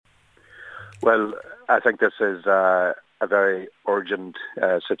Well, I think this is a very urgent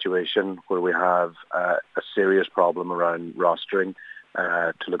situation where we have a serious problem around rostering.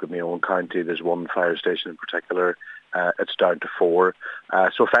 To look at my own county, there's one fire station in particular. It's down to 4.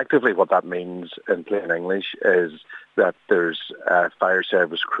 So effectively what that means in plain English is that there's a fire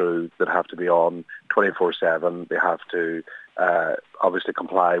service crew that have to be on 24/7. They have to obviously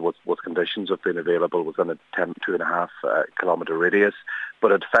comply with conditions of being available within a 2.5 kilometre radius.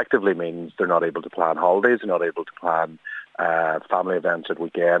 But it effectively means they're not able to plan holidays, they're not able to plan family events at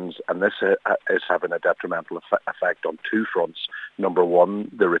weekends, and this is having a detrimental effect on 2 fronts. Number 1,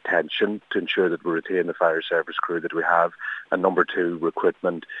 the retention, to ensure that we retain the fire service crew that we have, and number 2,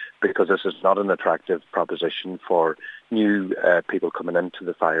 recruitment, because this is not an attractive proposition for new people coming into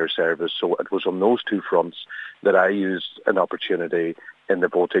the fire service. So it was on those 2 fronts that I used an opportunity in the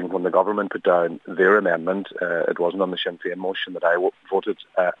voting when the government put down their amendment. It wasn't on the Sinn Féin motion that I voted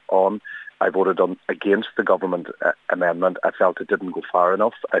on. I voted against the government amendment. I felt it didn't go far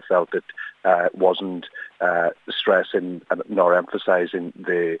enough. I felt it wasn't stressing nor emphasising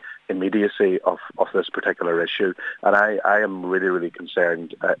the immediacy of this particular issue. And I am really, really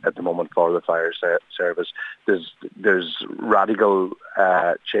concerned at the moment for the fire service. There's radical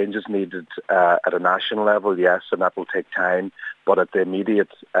changes needed at a national level, yes, and that will take time. But at the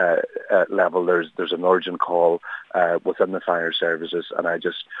immediate level, there's an urgent call within the fire services, and I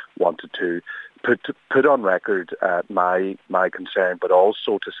just wanted to put on record my concern, but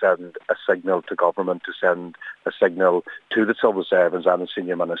also to send a signal to government, to send a signal to the civil servants and the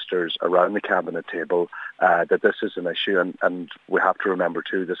senior ministers around the cabinet table that this is an issue. And we have to remember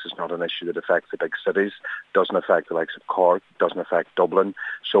too, this is not an issue that affects the big cities, doesn't affect the likes of Cork, doesn't affect Dublin.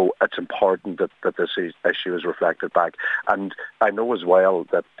 So it's important that this issue is reflected back. And I know as well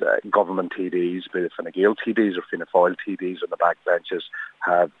that government TDs, be it Fine Gael TDs or Fianna Fáil TDs on the backbenches,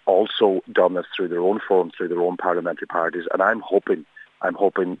 have also done this through their own forums, through their own parliamentary parties. And I'm hoping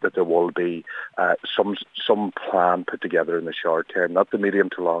that there will be some plan put together in the short term, not the medium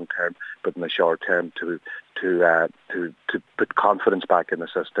to long term, but in the short term to put confidence back in the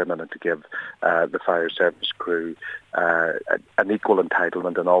system and to give the fire service crew an equal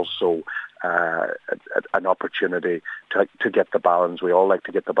entitlement and also an opportunity to get the balance. We all like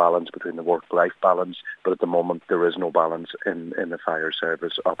to get the balance between the work-life balance, but at the moment there is no balance in the fire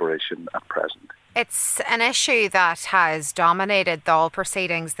service operation at present. It's an issue that has dominated Dáil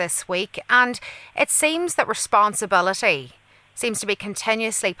proceedings this week, and it seems that responsibility seems to be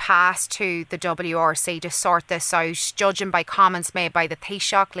continuously passed to the WRC to sort this out, judging by comments made by the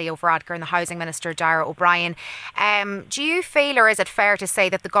Taoiseach, Leo Varadkar, and the Housing Minister, Darragh O'Brien. Do you feel, or is it fair to say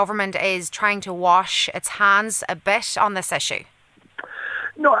that the government is trying to wash its hands a bit on this issue?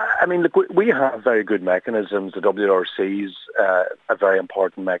 No, I mean, look, we have very good mechanisms. The WRC is a very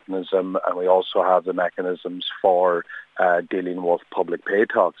important mechanism, and we also have the mechanisms for dealing with public pay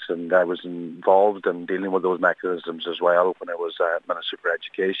talks, and I was involved in dealing with those mechanisms as well when I was Minister for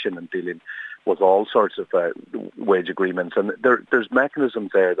Education and dealing with all sorts of wage agreements. And there's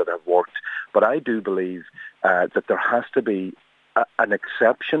mechanisms there that have worked, but I do believe that there has to be an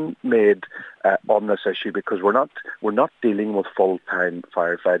exception made on this issue, because we're not dealing with full-time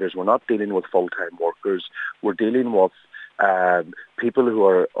firefighters, we're not dealing with full-time workers, we're dealing with people who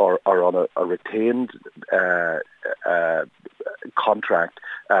are on a retained contract,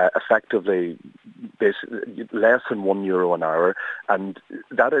 effectively less than €1 an hour, and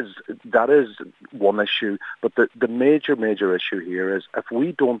that is one issue. But the major issue here is if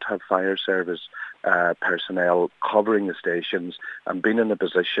we don't have fire service personnel covering the stations and being in a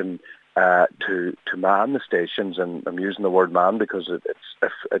position to man the stations, and I'm using the word man because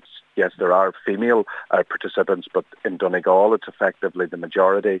it's yes, there are female participants, but in Donegal it's effectively the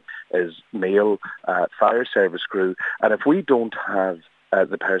majority is male fire service crew, and if we don't have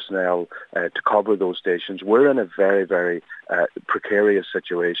the personnel to cover those stations, we're in a very, very precarious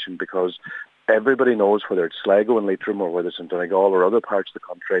situation, because everybody knows, whether it's Sligo and Leitrim or whether it's in Donegal or other parts of the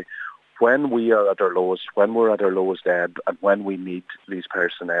country, when we are at our lowest, when we're at our lowest ebb, and when we need these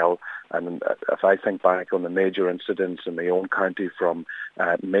personnel. And if I think back on the major incidents in my own county, from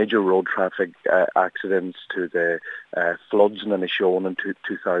major road traffic accidents to the floods in Inishowen in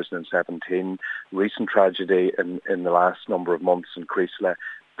 2017, recent tragedy in the last number of months in Creasla,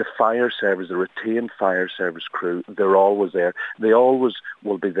 the fire service, the retained fire service crew, they're always there. They always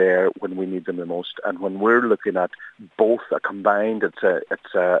will be there when we need them the most. And when we're looking at both a combined, it's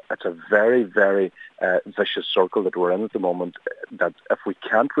a very, very vicious circle that we're in at the moment. That if we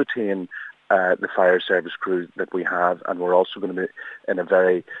can't retain the fire service crew that we have, and we're also going to be in a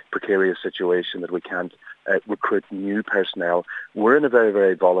very precarious situation that we can't recruit new personnel. We're in a very,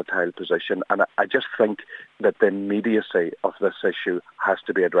 very volatile position, and I just think that the immediacy of this issue has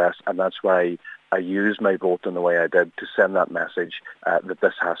to be addressed, and that's why I used my vote in the way I did to send that message that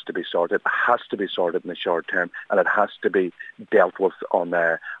this has to be sorted. It has to be sorted in the short term, and it has to be dealt with on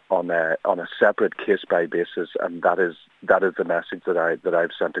a separate case by basis, and that is the message that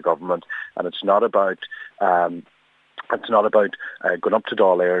I've sent to government. And it's not about going up to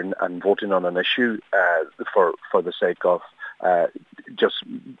Dáil and voting on an issue for the sake of just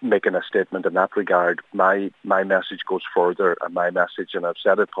making a statement in that regard. My message goes further, and my message, and I've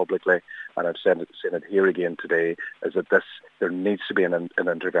said it publicly, and I've said it here again today, is that there needs to be an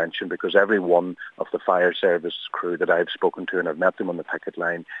intervention, because every one of the fire service crew that I've spoken to, and I've met them on the picket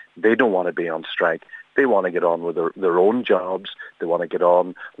line, they don't want to be on strike. They want to get on with their own jobs. They want to get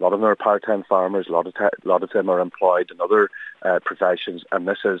on. A lot of them are part-time farmers. A lot of them are employed in other professions. And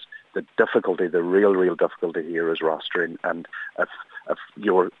this is the difficulty. The real difficulty here is rostering. And if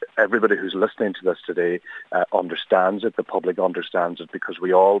everybody who's listening to this today understands it, the public understands it, because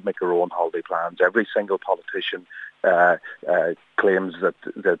we all make our own holiday plans. Every single politician claims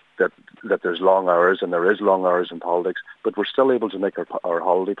that there's long hours, and there is long hours in politics, but we're still able to make our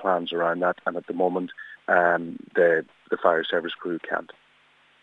holiday plans around that. And at the moment, the fire service crew can't.